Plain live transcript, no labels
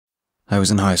I was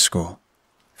in high school,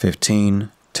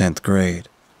 15, 10th grade,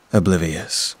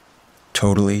 oblivious,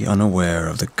 totally unaware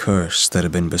of the curse that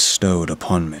had been bestowed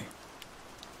upon me.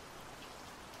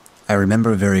 I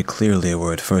remember very clearly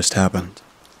where it first happened.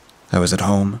 I was at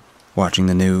home, watching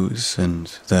the news, and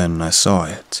then I saw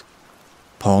it.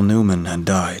 Paul Newman had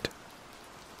died.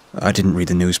 I didn't read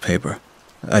the newspaper.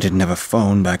 I didn't have a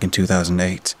phone back in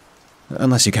 2008,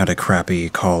 unless you count a crappy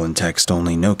call and text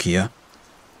only Nokia,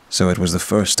 so it was the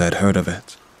first I'd heard of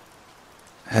it.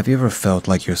 Have you ever felt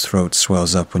like your throat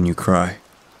swells up when you cry?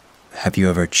 Have you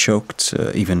ever choked,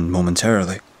 even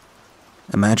momentarily?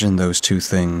 Imagine those two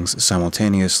things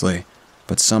simultaneously,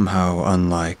 but somehow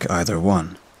unlike either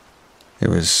one. It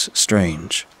was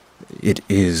strange. It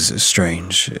is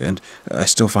strange, and I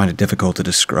still find it difficult to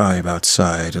describe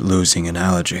outside losing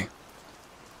analogy.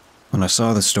 When I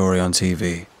saw the story on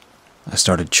TV, I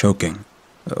started choking,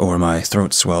 or my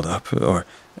throat swelled up, or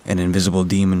an invisible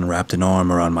demon wrapped an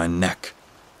arm around my neck.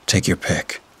 Take your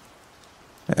pick.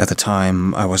 At the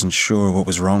time, I wasn't sure what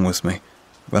was wrong with me,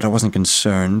 but I wasn't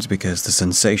concerned because the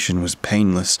sensation was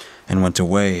painless and went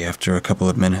away after a couple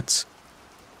of minutes.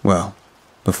 Well,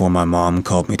 before my mom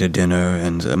called me to dinner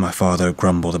and my father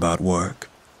grumbled about work.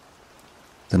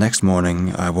 The next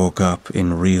morning, I woke up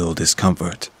in real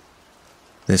discomfort,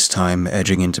 this time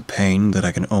edging into pain that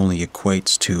I can only equate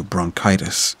to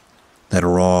bronchitis, that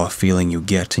raw feeling you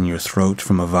get in your throat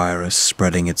from a virus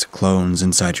spreading its clones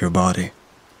inside your body.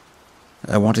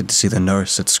 I wanted to see the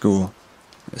nurse at school.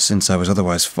 Since I was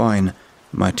otherwise fine,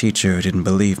 my teacher didn't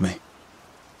believe me.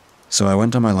 So I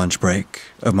went on my lunch break,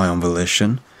 of my own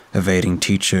volition, evading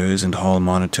teachers and hall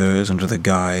monitors under the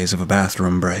guise of a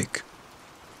bathroom break.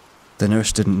 The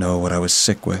nurse didn't know what I was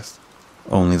sick with,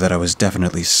 only that I was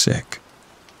definitely sick.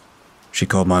 She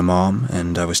called my mom,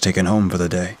 and I was taken home for the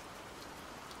day.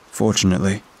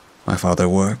 Fortunately, my father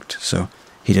worked, so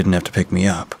he didn't have to pick me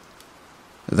up.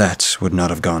 That would not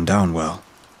have gone down well.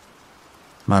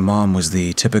 My mom was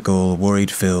the typical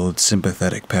worried-filled,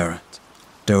 sympathetic parent,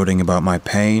 doting about my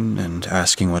pain and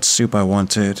asking what soup I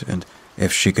wanted and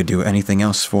if she could do anything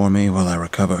else for me while I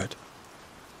recovered.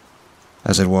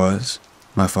 As it was,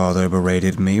 my father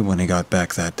berated me when he got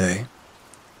back that day.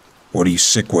 "What are you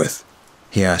sick with?"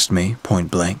 he asked me point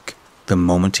blank, the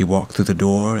moment he walked through the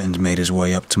door and made his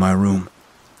way up to my room.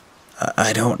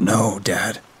 I don't know,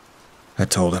 Dad," I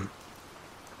told him.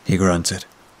 He grunted.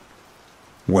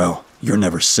 "Well, you're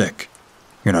never sick.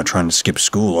 You're not trying to skip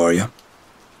school, are you?"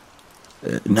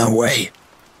 No way."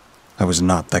 I was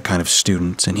not that kind of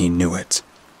student, and he knew it,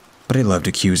 but he loved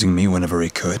accusing me whenever he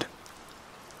could.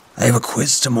 "I have a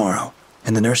quiz tomorrow,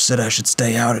 and the nurse said I should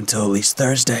stay out until at least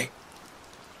Thursday."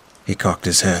 He cocked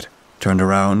his head, turned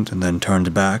around, and then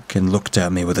turned back and looked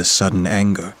at me with a sudden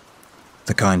anger,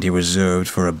 the kind he reserved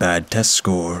for a bad test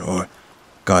score or,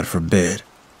 God forbid,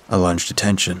 a lunch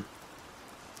detention.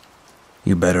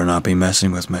 "You better not be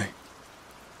messing with me,"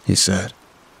 he said,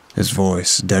 his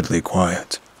voice deadly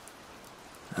quiet.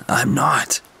 "I'm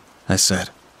not," I said.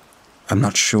 I'm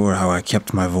not sure how I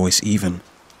kept my voice even.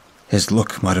 His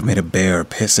look might have made a bear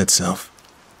piss itself.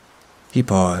 He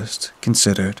paused,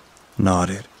 considered,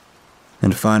 nodded,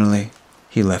 and finally,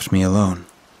 he left me alone.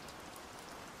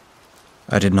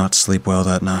 I did not sleep well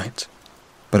that night,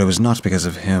 but it was not because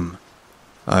of him.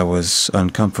 I was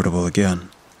uncomfortable again.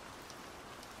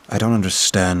 I don't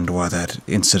understand why that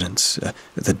incident,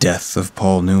 the death of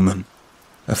Paul Newman,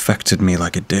 affected me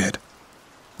like it did.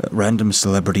 Random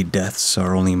celebrity deaths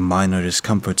are only minor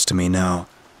discomforts to me now.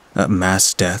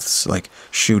 Mass deaths, like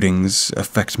shootings,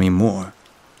 affect me more.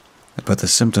 But the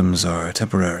symptoms are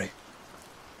temporary.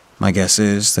 My guess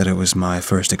is that it was my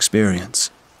first experience,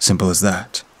 simple as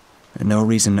that. No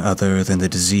reason other than the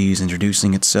disease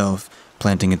introducing itself,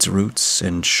 planting its roots,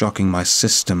 and shocking my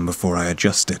system before I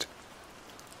adjusted.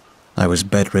 I was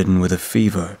bedridden with a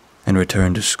fever and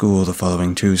returned to school the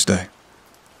following Tuesday.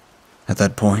 At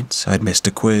that point, I'd missed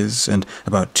a quiz and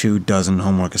about 24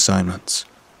 homework assignments.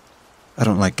 I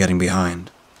don't like getting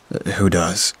behind. Who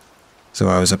does? So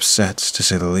I was upset, to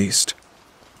say the least.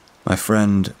 My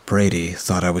friend, Brady,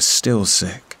 thought I was still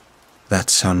sick.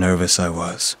 That's how nervous I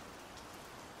was.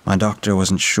 My doctor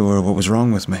wasn't sure what was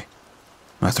wrong with me.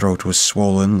 My throat was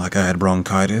swollen like I had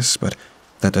bronchitis, but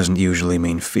that doesn't usually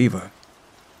mean fever.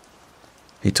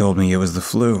 He told me it was the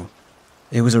flu.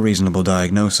 It was a reasonable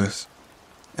diagnosis,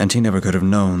 and he never could have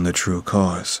known the true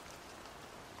cause.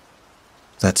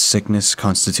 That sickness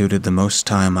constituted the most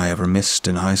time I ever missed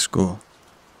in high school.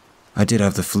 I did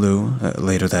have the flu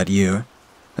later that year,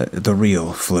 the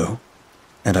real flu,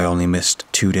 and I only missed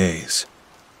 2 days.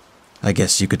 I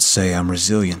guess you could say I'm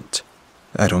resilient.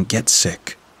 I don't get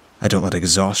sick. I don't let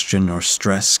exhaustion or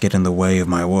stress get in the way of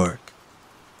my work.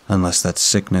 unless that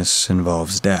sickness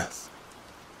involves death.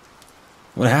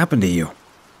 "What happened to you?"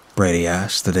 Brady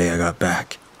asked the day I got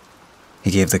back.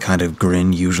 He gave the kind of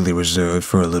grin usually reserved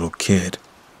for a little kid.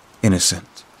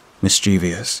 Innocent,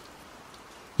 mischievous.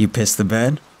 "You pissed the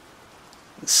bed?"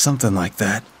 "Something like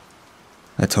that,"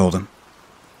 I told him.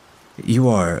 "You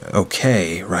are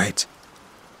okay, right?"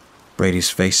 Brady's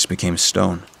face became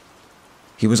stone.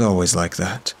 He was always like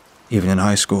that, even in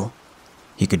high school.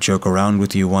 He could joke around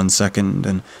with you 1 second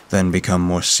and then become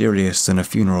more serious than a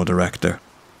funeral director.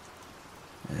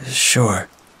 "Sure,"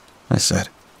 I said.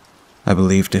 I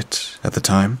believed it at the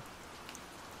time.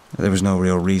 There was no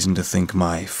real reason to think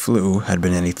my flu had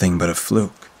been anything but a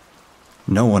fluke.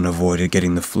 No one avoided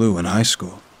getting the flu in high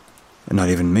school, not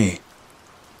even me.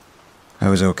 I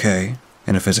was okay,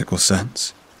 in a physical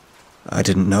sense. I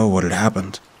didn't know what had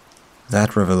happened.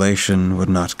 That revelation would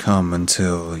not come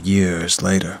until years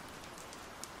later.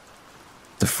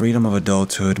 The freedom of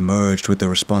adulthood merged with the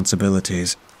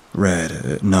responsibilities,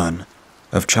 none,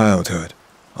 of childhood,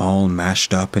 all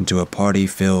mashed up into a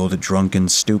party-filled drunken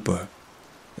stupor,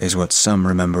 is what some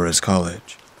remember as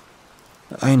college.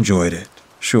 I enjoyed it,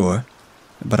 sure,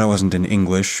 but I wasn't an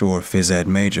English or phys ed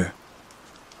major.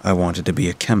 I wanted to be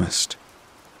a chemist.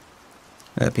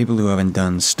 People who haven't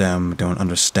done STEM don't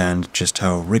understand just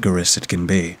how rigorous it can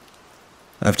be.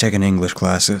 I've taken English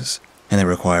classes, and they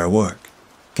require work.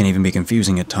 Can even be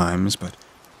confusing at times, but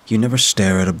you never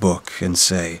stare at a book and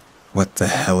say, "What the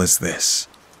hell is this?"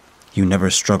 You never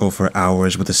struggle for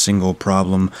hours with a single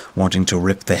problem, wanting to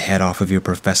rip the head off of your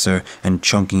professor and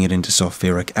chunking it into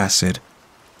sulfuric acid.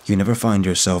 You never find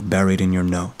yourself buried in your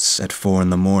notes at 4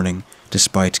 a.m,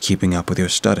 despite keeping up with your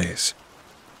studies.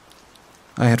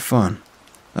 I had fun.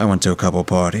 I went to a couple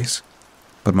parties,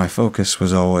 but my focus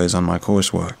was always on my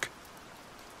coursework.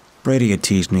 Brady had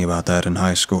teased me about that in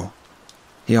high school.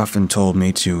 He often told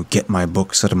me to get my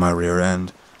books out of my rear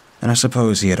end, and I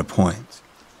suppose he had a point,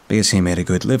 because he made a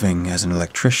good living as an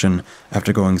electrician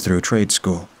after going through trade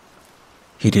school.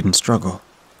 He didn't struggle,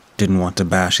 didn't want to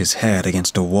bash his head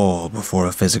against a wall before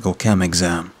a physical chem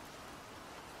exam.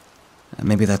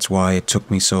 Maybe that's why it took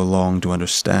me so long to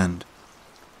understand.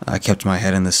 I kept my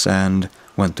head in the sand,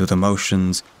 went through the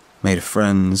motions, made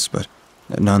friends, but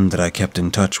none that I kept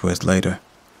in touch with later.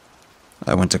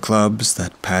 I went to clubs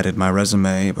that padded my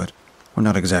resume, but were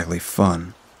not exactly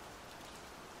fun.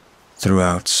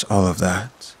 Throughout all of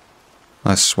that,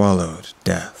 I swallowed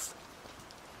death.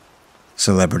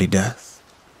 Celebrity death?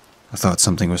 I thought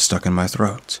something was stuck in my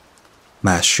throat.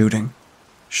 Mass shooting?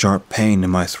 Sharp pain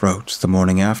in my throat the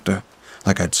morning after,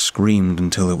 like I'd screamed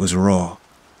until it was raw.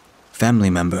 Family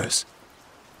members.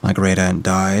 My great-aunt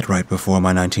died right before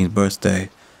my 19th birthday,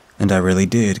 and I really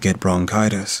did get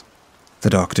bronchitis. The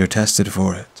doctor tested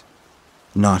for it.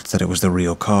 Not that it was the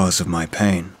real cause of my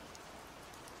pain.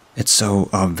 It's so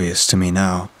obvious to me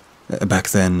now. Back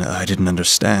then, I didn't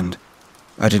understand.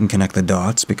 I didn't connect the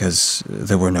dots because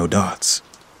there were no dots.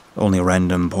 Only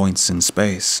random points in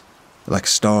space, like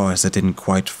stars that didn't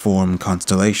quite form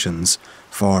constellations,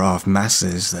 far-off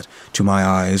masses that, to my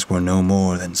eyes, were no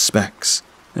more than specks,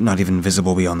 not even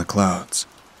visible beyond the clouds.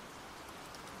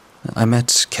 I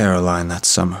met Caroline that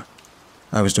summer.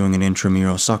 I was doing an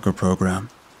intramural soccer program.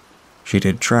 She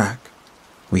did track.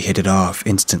 We hit it off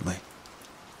instantly.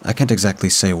 I can't exactly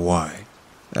say why.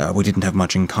 We didn't have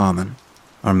much in common.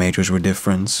 Our majors were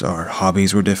different, our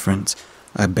hobbies were different.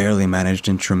 I barely managed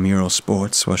intramural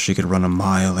sports while she could run a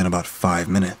mile in about 5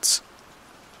 minutes.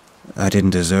 I didn't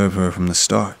deserve her from the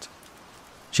start.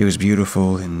 She was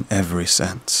beautiful in every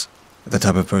sense. The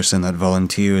type of person that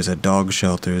volunteers at dog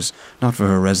shelters, not for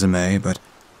her resume, but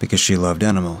because she loved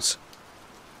animals.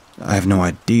 I have no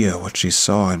idea what she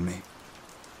saw in me.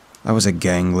 I was a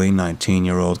gangly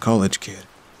 19-year-old college kid,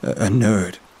 a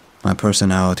nerd, my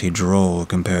personality droll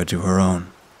compared to her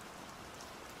own.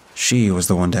 She was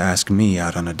the one to ask me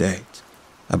out on a date,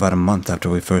 about a month after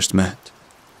we first met.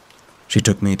 She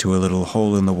took me to a little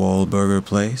hole-in-the-wall burger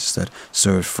place that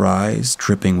served fries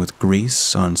dripping with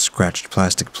grease on scratched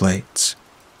plastic plates.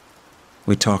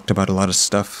 We talked about a lot of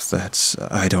stuff that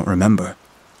I don't remember.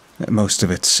 Most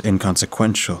of it's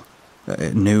inconsequential.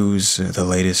 News, the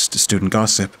latest student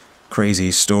gossip,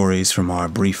 crazy stories from our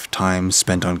brief time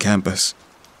spent on campus.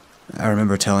 I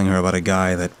remember telling her about a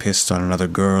guy that pissed on another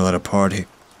girl at a party.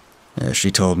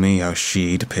 She told me how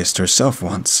she'd pissed herself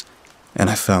once, and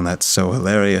I found that so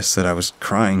hilarious that I was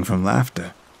crying from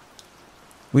laughter.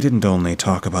 We didn't only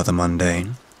talk about the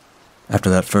mundane. After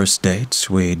that first date,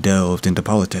 we delved into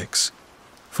politics.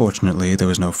 Fortunately, there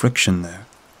was no friction there.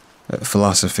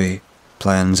 Philosophy,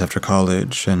 plans after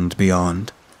college, and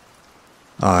beyond.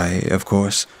 I, of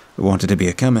course, wanted to be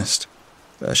a chemist.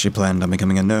 She planned on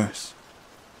becoming a nurse.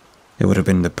 It would have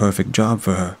been the perfect job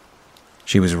for her.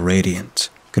 She was radiant,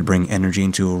 could bring energy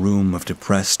into a room of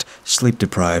depressed,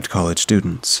 sleep-deprived college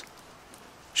students.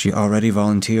 She already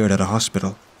volunteered at a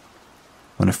hospital.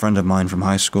 When a friend of mine from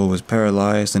high school was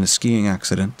paralyzed in a skiing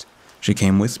accident, she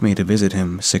came with me to visit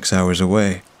him 6 hours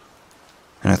away,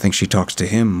 and I think she talked to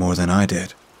him more than I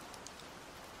did.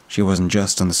 She wasn't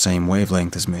just on the same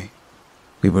wavelength as me.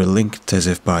 We were linked as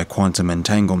if by quantum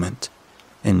entanglement,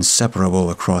 inseparable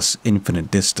across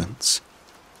infinite distance.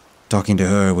 Talking to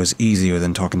her was easier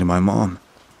than talking to my mom.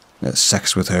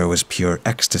 Sex with her was pure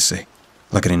ecstasy,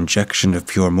 like an injection of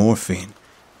pure morphine,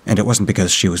 and it wasn't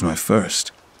because she was my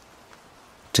first.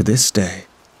 To this day,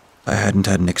 I hadn't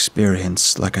had an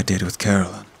experience like I did with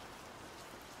Carolyn.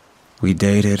 We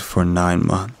dated for 9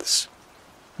 months,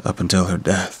 up until her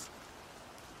death.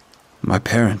 My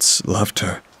parents loved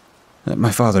her.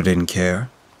 My father didn't care.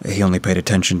 He only paid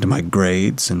attention to my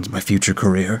grades and my future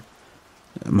career.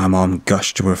 My mom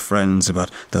gushed to her friends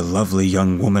about the lovely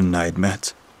young woman I had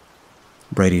met.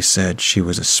 Brady said she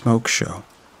was a smoke show.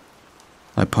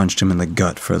 I punched him in the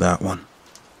gut for that one.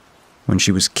 When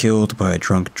she was killed by a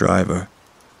drunk driver,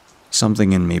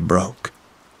 something in me broke.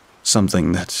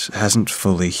 Something that hasn't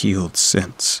fully healed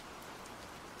since.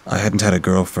 I hadn't had a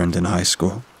girlfriend in high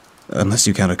school, unless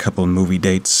you count a couple movie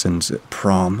dates and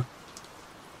prom.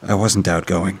 I wasn't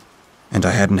outgoing, and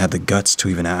I hadn't had the guts to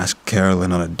even ask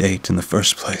Carolyn on a date in the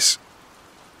first place.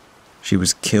 She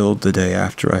was killed the day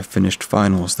after I finished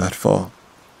finals that fall,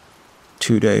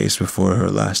 2 days before her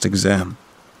last exam.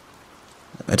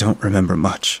 I don't remember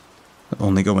much,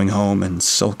 only going home and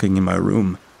sulking in my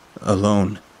room,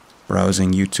 alone,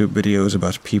 browsing YouTube videos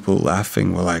about people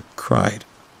laughing while I cried,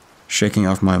 shaking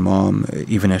off my mom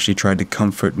even as she tried to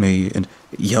comfort me and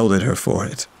yelled at her for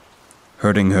it,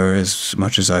 hurting her as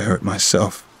much as I hurt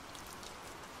myself.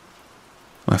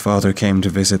 My father came to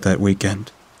visit that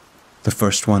weekend, the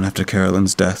first one after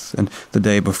Carolyn's death and the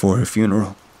day before her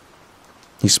funeral.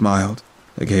 He smiled,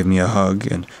 gave me a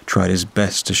hug, and tried his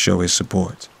best to show his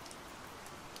support.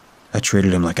 I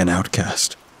treated him like an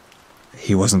outcast.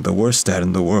 He wasn't the worst dad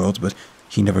in the world, but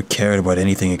he never cared about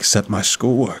anything except my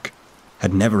schoolwork,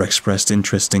 had never expressed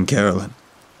interest in Carolyn.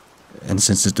 And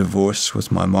since his divorce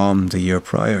with my mom the year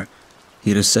prior,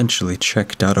 he had essentially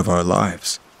checked out of our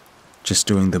lives, just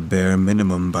doing the bare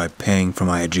minimum by paying for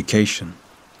my education.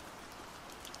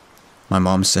 My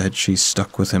mom said she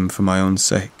stuck with him for my own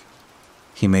sake.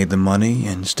 He made the money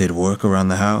and did work around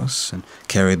the house and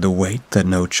carried the weight that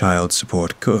no child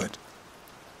support could.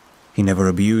 He never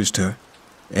abused her,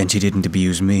 and he didn't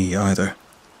abuse me either.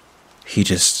 He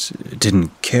just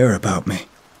didn't care about me.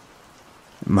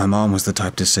 My mom was the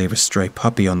type to save a stray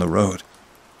puppy on the road.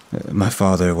 My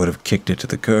father would have kicked it to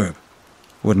the curb,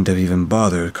 wouldn't have even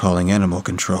bothered calling animal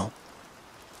control.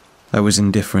 I was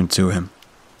indifferent to him,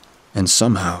 and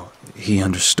somehow he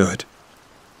understood.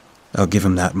 I'll give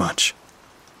him that much.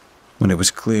 When it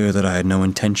was clear that I had no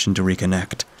intention to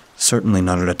reconnect, certainly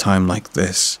not at a time like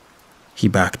this, he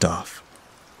backed off.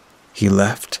 He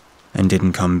left and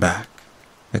didn't come back,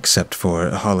 except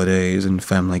for holidays and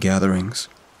family gatherings.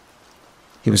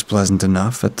 He was pleasant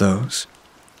enough at those.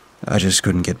 I just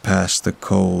couldn't get past the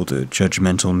cold,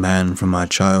 judgmental man from my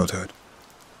childhood.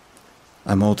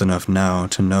 I'm old enough now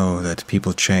to know that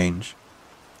people change.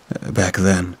 Back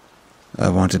then, I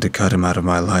wanted to cut him out of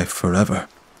my life forever.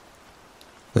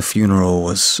 The funeral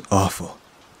was awful.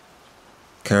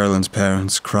 Carolyn's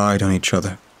parents cried on each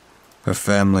other. Her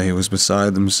family was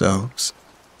beside themselves.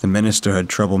 The minister had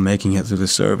trouble making it through the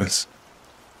service.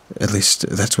 At least,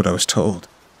 that's what I was told.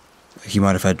 He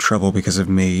might have had trouble because of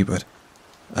me, but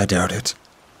I doubt it.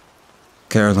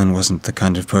 Carolyn wasn't the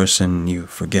kind of person you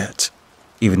forget,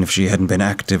 even if she hadn't been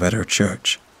active at her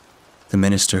church. The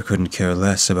minister couldn't care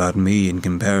less about me in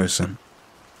comparison.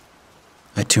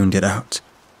 I tuned it out.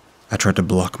 I tried to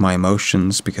block my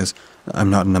emotions because I'm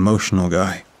not an emotional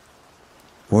guy.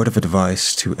 Word of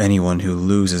advice to anyone who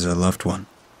loses a loved one: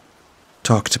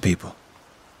 talk to people.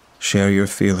 Share your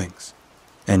feelings.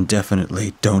 And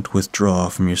definitely don't withdraw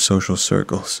from your social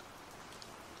circles.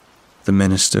 The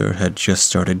minister had just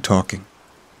started talking.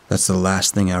 That's the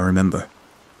last thing I remember.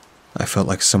 I felt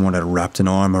like someone had wrapped an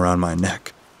arm around my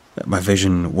neck. My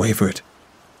vision wavered,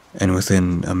 and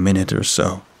within a minute or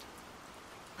so,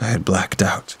 I had blacked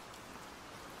out.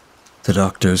 The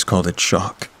doctors called it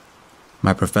shock.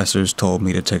 My professors told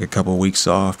me to take a couple weeks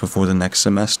off before the next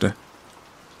semester.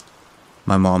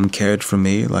 My mom cared for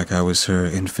me like I was her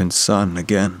infant son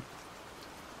again.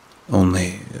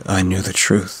 Only I knew the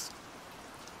truth,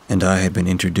 and I had been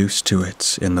introduced to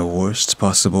it in the worst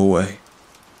possible way.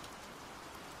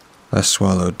 I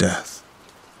swallowed death.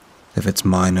 If it's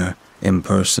minor,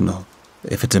 impersonal,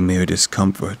 if it's a mere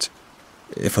discomfort,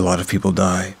 if a lot of people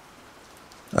die,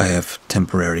 I have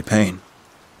temporary pain.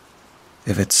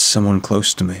 If it's someone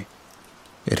close to me,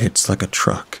 it hits like a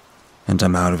truck, and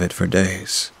I'm out of it for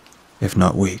days, if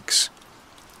not weeks.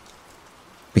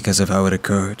 Because of how it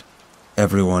occurred,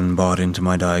 everyone bought into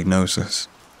my diagnosis.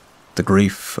 The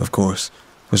grief, of course,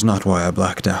 was not why I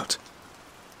blacked out.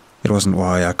 It wasn't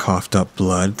why I coughed up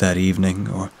blood that evening,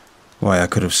 or why I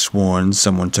could have sworn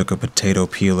someone took a potato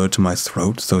peeler to my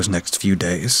throat those next few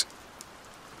days.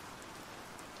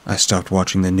 I stopped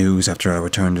watching the news after I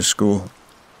returned to school.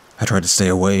 I tried to stay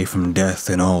away from death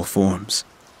in all forms.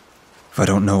 If I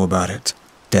don't know about it,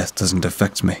 death doesn't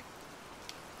affect me.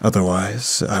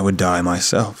 Otherwise, I would die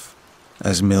myself,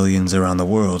 as millions around the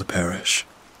world perish.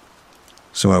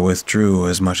 So I withdrew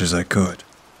as much as I could.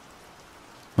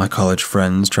 My college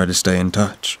friends tried to stay in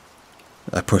touch.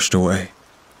 I pushed away.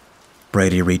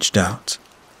 Brady reached out.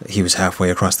 He was halfway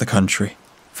across the country,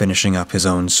 finishing up his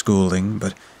own schooling,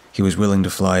 but he was willing to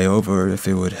fly over if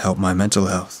it would help my mental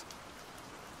health.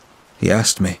 He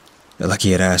asked me, like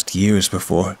he had asked years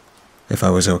before, if I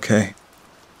was okay.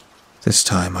 This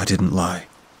time I didn't lie.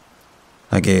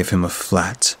 I gave him a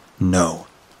flat no.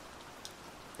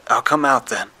 "I'll come out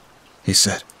then," he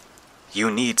said. "You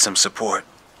need some support.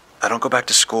 I don't go back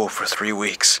to school for 3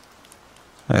 weeks."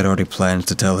 I had already planned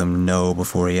to tell him no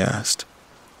before he asked.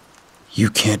 "You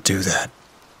can't do that,"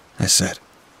 I said.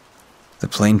 "The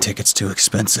plane ticket's too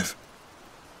expensive."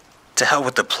 "To hell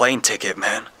with the plane ticket,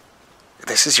 man.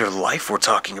 This is your life we're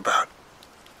talking about.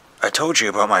 I told you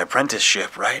about my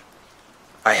apprenticeship, right?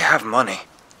 I have money."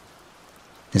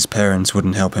 His parents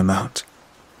wouldn't help him out.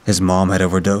 His mom had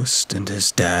overdosed, and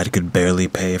his dad could barely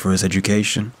pay for his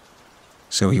education.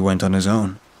 So he went on his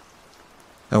own.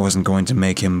 I wasn't going to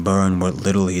make him burn what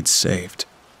little he'd saved.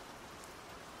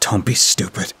 "Don't be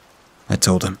stupid," I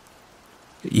told him.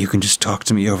 "You can just talk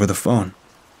to me over the phone."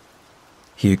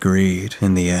 He agreed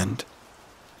in the end.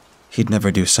 He'd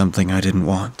never do something I didn't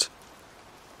want.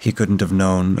 He couldn't have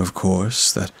known, of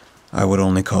course, that I would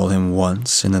only call him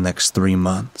once in the next 3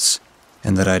 months,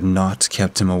 and that I'd not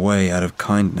kept him away out of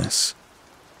kindness.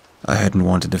 I hadn't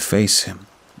wanted to face him,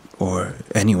 or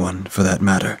anyone for that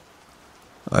matter.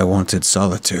 I wanted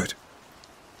solitude.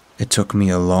 It took me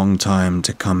a long time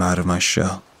to come out of my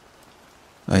shell.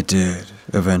 I did,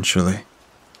 eventually,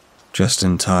 just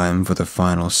in time for the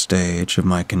final stage of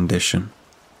my condition.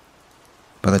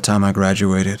 By the time I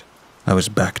graduated, I was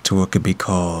back to what could be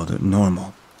called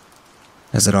normal.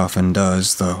 As it often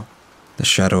does, though, the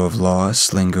shadow of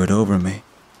loss lingered over me,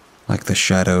 like the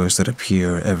shadows that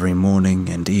appear every morning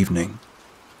and evening.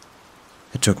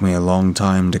 It took me a long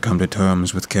time to come to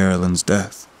terms with Carolyn's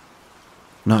death,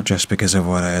 not just because of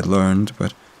what I had learned,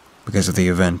 but because of the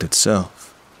event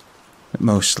itself.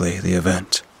 Mostly the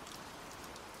event.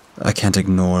 I can't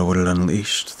ignore what it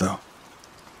unleashed, though.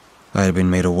 I had been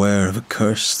made aware of a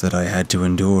curse that I had to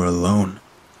endure alone.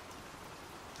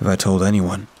 If I told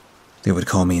anyone, they would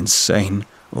call me insane,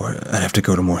 or I'd have to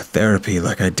go to more therapy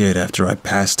like I did after I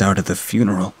passed out at the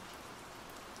funeral.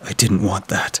 I didn't want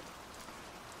that.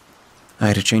 I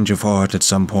had a change of heart at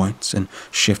some point and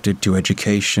shifted to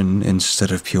education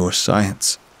instead of pure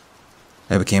science.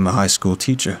 I became a high school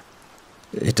teacher.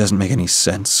 It doesn't make any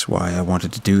sense why I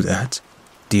wanted to do that.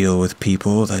 Deal with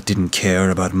people that didn't care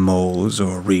about moles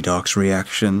or redox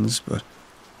reactions, but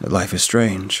life is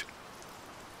strange.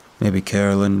 Maybe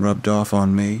Carolyn rubbed off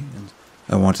on me, and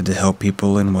I wanted to help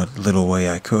people in what little way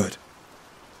I could.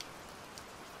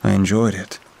 I enjoyed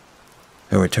it.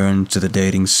 I returned to the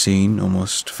dating scene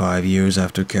almost 5 years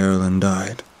after Carolyn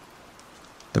died.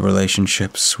 The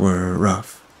relationships were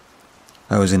rough.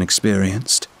 I was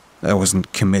inexperienced. I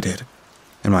wasn't committed.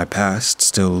 And my past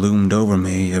still loomed over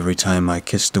me every time I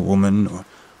kissed a woman or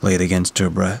laid against her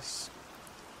breast.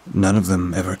 None of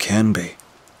them ever can be.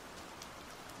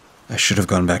 I should have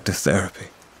gone back to therapy,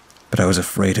 but I was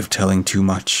afraid of telling too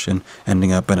much and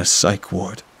ending up in a psych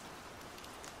ward.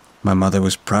 My mother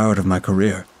was proud of my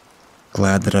career,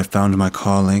 glad that I'd found my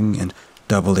calling, and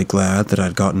doubly glad that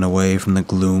I'd gotten away from the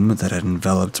gloom that had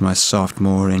enveloped my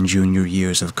sophomore and junior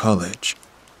years of college.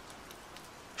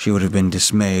 She would have been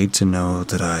dismayed to know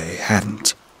that I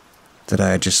hadn't, that I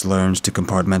had just learned to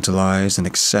compartmentalize and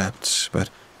accept,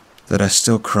 but that I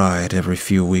still cried every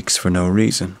few weeks for no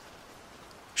reason.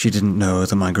 She didn't know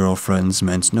that my girlfriends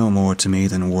meant no more to me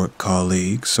than work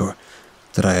colleagues, or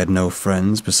that I had no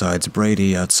friends besides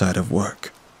Brady outside of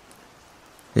work.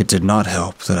 It did not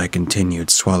help that I continued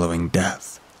swallowing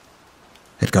death.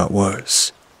 It got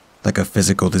worse, like a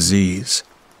physical disease.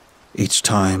 Each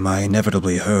time I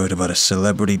inevitably heard about a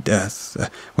celebrity death,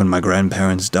 when my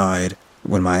grandparents died,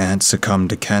 when my aunt succumbed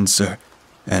to cancer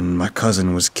and my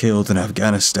cousin was killed in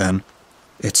Afghanistan,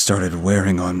 it started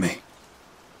wearing on me.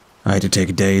 I had to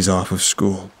take days off of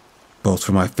school, both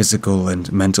for my physical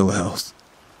and mental health.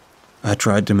 I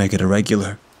tried to make it a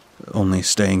regular, only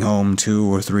staying home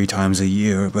 2 or 3 times a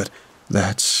year, but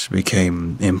that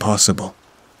became impossible.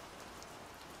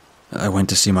 I went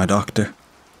to see my doctor.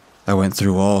 I went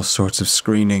through all sorts of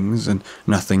screenings and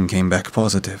nothing came back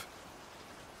positive.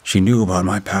 She knew about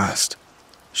my past.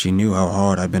 She knew how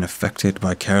hard I'd been affected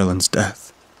by Carolyn's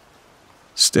death.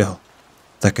 Still,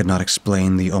 that could not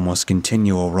explain the almost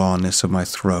continual rawness of my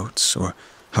throat or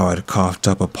how I'd coughed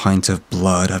up a pint of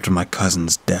blood after my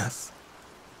cousin's death.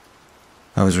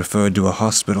 I was referred to a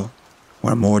hospital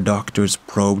where more doctors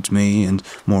probed me and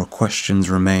more questions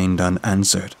remained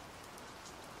unanswered.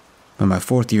 In my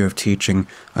 4th year of teaching,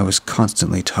 I was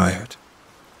constantly tired,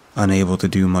 unable to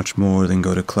do much more than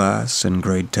go to class and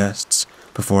grade tests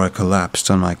before I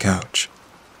collapsed on my couch.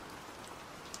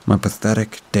 My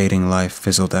pathetic dating life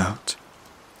fizzled out.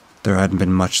 There hadn't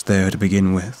been much there to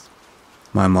begin with.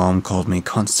 My mom called me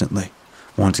constantly,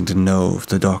 wanting to know if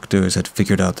the doctors had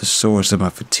figured out the source of my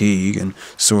fatigue and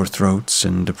sore throats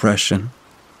and depression.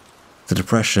 The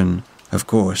depression, of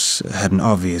course, had an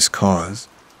obvious cause,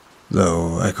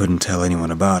 though I couldn't tell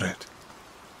anyone about it.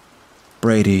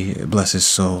 Brady, bless his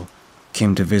soul,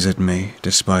 came to visit me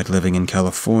despite living in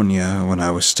California when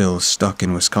I was still stuck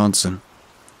in Wisconsin.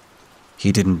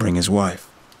 He didn't bring his wife.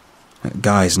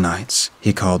 Guys' nights,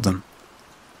 he called them.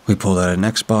 We pulled out an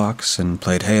Xbox and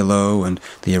played Halo and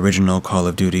the original Call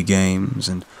of Duty games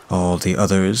and all the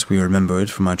others we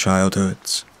remembered from our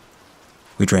childhoods.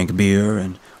 We drank beer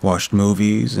and watched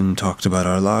movies and talked about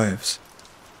our lives.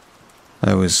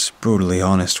 I was brutally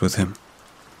honest with him.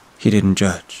 He didn't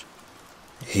judge.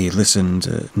 He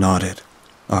listened, nodded,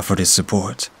 offered his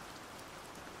support.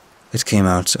 It came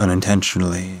out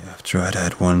unintentionally after I'd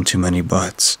had one too many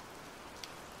butts.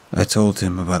 I told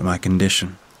him about my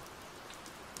condition.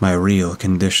 My real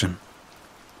condition.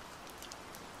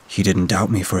 He didn't doubt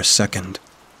me for a second.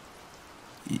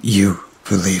 "You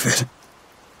believe it?"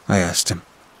 I asked him,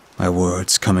 my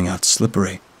words coming out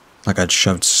slippery, like I'd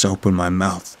shoved soap in my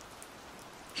mouth.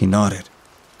 He nodded.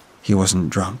 He wasn't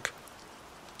drunk.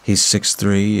 He's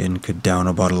 6'3" and could down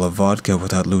a bottle of vodka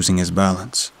without losing his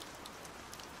balance.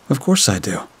 "Of course I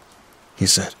do," he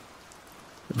said.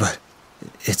 "But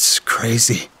it's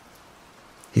crazy."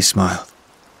 He smiled.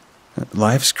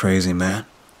 "Life's crazy, man.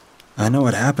 I know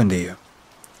what happened to you.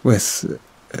 With,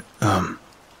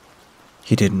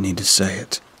 He didn't need to say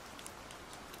it.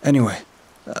 "Anyway,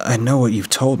 I know what you've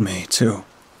told me, too.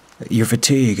 Your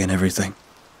fatigue and everything."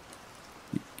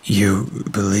 "You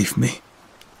believe me?"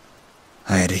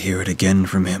 I had to hear it again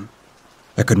from him.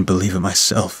 I couldn't believe it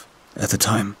myself at the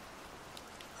time.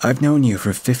 "I've known you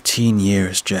for 15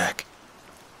 years, Jack."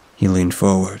 He leaned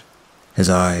forward, his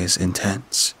eyes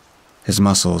intense, his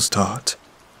muscles taut.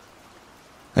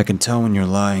 "I can tell when you're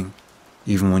lying,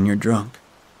 even when you're drunk.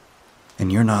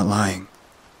 And you're not lying."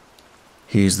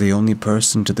 He's the only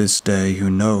person to this day who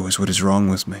knows what is wrong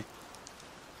with me.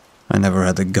 I never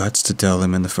had the guts to tell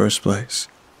him in the first place.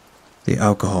 The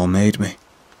alcohol made me.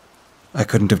 I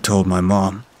couldn't have told my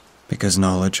mom, because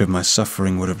knowledge of my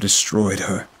suffering would have destroyed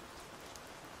her.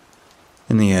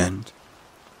 In the end,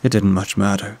 it didn't much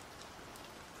matter.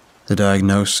 The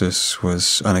diagnosis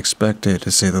was unexpected,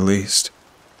 to say the least.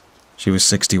 She was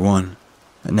 61,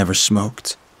 and never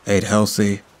smoked, ate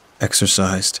healthy,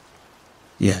 exercised.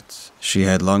 Yet, she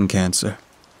had lung cancer,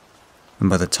 and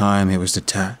by the time it was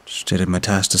detached, it had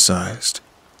metastasized.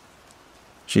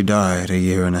 She died a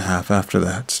 1.5 years after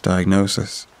that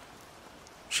diagnosis.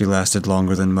 She lasted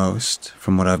longer than most,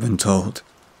 from what I've been told.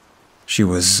 She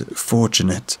was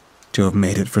fortunate to have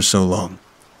made it for so long.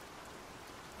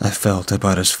 I felt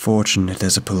about as fortunate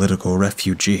as a political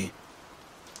refugee.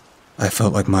 I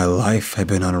felt like my life had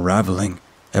been unraveling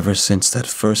ever since that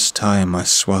first time I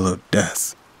swallowed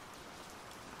death.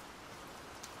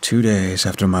 2 days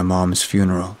after my mom's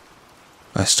funeral,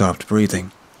 I stopped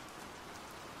breathing.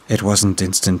 It wasn't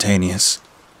instantaneous.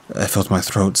 I felt my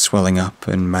throat swelling up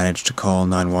and managed to call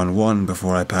 911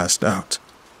 before I passed out.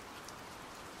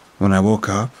 When I woke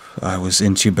up, I was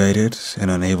intubated and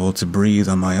unable to breathe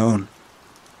on my own.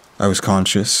 I was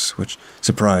conscious, which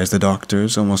surprised the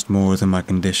doctors almost more than my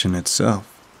condition itself.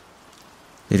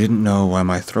 They didn't know why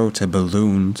my throat had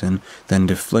ballooned and then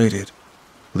deflated,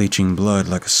 leaching blood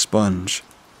like a sponge,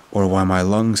 or why my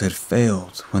lungs had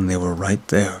failed when they were right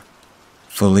there,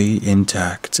 fully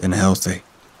intact and healthy.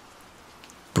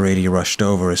 Brady rushed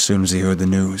over as soon as he heard the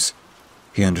news.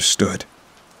 He understood.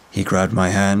 He grabbed my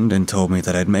hand and told me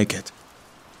that I'd make it.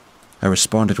 I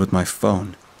responded with my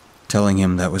phone, telling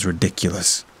him that was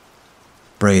ridiculous.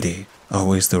 Brady,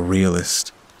 always the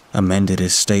realist, amended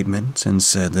his statement and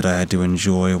said that I had to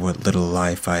enjoy what little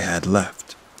life I had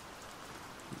left.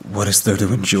 "What is there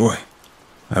to enjoy?"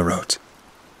 I wrote.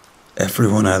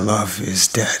 "Everyone I love is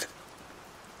dead.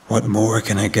 What more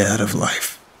can I get out of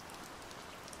life?"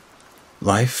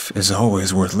 "Life is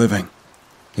always worth living,"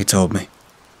 he told me.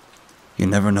 "You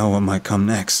never know what might come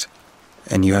next,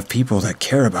 and you have people that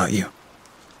care about you."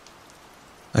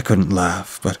 I couldn't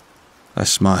laugh, but I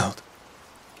smiled.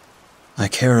 "I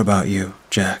care about you,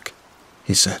 Jack,"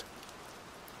 he said.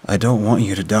 "I don't want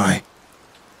you to die."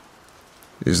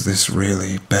 "Is this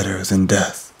really better than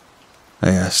death?" I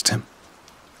asked him.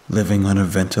 "Living on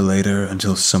a ventilator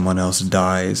until someone else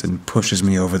dies and pushes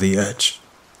me over the edge?"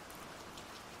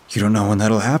 "You don't know when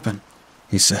that'll happen,"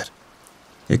 he said.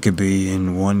 "It could be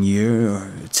in 1 year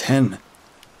or 10.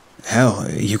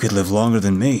 Hell, you could live longer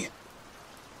than me.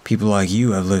 People like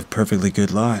you have lived perfectly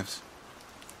good lives."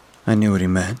 I knew what he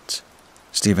meant.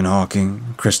 Stephen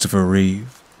Hawking, Christopher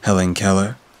Reeve, Helen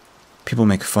Keller. People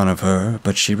make fun of her,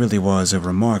 but she really was a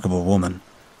remarkable woman.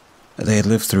 They had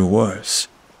lived through worse.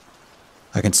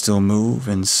 I can still move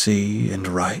and see and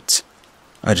write.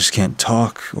 I just can't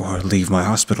talk or leave my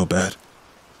hospital bed.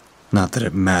 Not that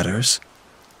it matters.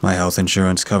 My health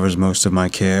insurance covers most of my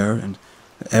care, and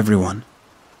everyone,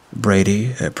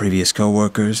 Brady, previous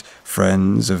co-workers,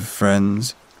 friends of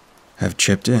friends, have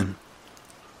chipped in.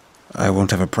 I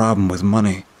won't have a problem with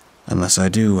money unless I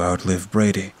do outlive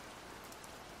Brady.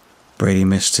 Brady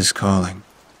missed his calling.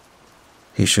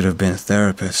 He should have been a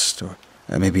therapist or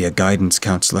maybe a guidance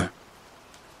counselor.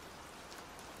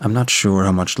 I'm not sure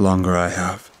how much longer I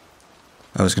have.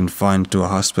 I was confined to a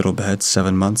hospital bed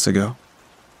 7 months ago.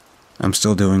 I'm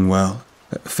still doing well,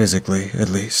 physically at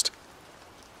least.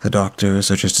 The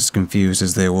doctors are just as confused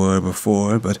as they were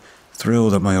before, but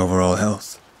thrilled at my overall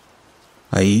health.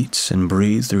 I eat and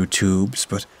breathe through tubes,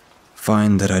 but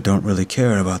find that I don't really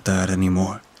care about that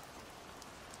anymore.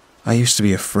 I used to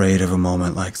be afraid of a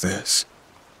moment like this,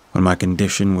 when my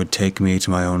condition would take me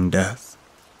to my own death.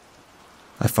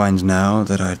 I find now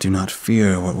that I do not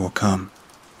fear what will come.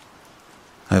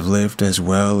 I've lived as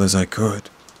well as I could,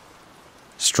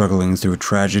 struggling through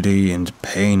tragedy and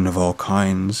pain of all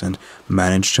kinds, and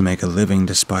managed to make a living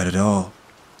despite it all.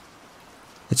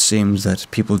 It seems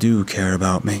that people do care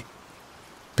about me,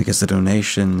 because the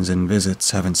donations and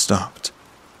visits haven't stopped.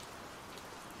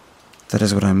 That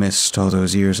is what I missed all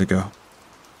those years ago,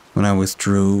 when I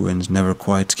withdrew and never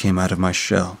quite came out of my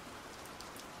shell.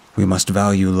 We must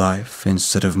value life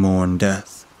instead of mourn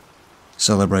death,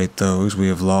 celebrate those we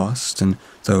have lost and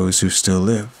those who still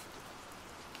live.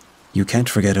 You can't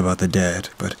forget about the dead,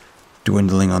 but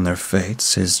dwindling on their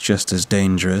fates is just as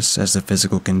dangerous as the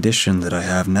physical condition that I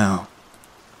have now.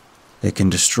 It can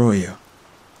destroy you.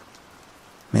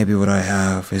 Maybe what I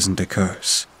have isn't a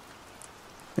curse.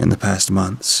 In the past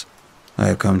months, I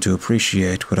have come to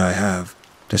appreciate what I have,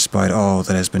 despite all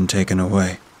that has been taken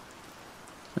away.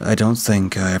 I don't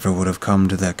think I ever would have come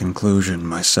to that conclusion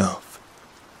myself.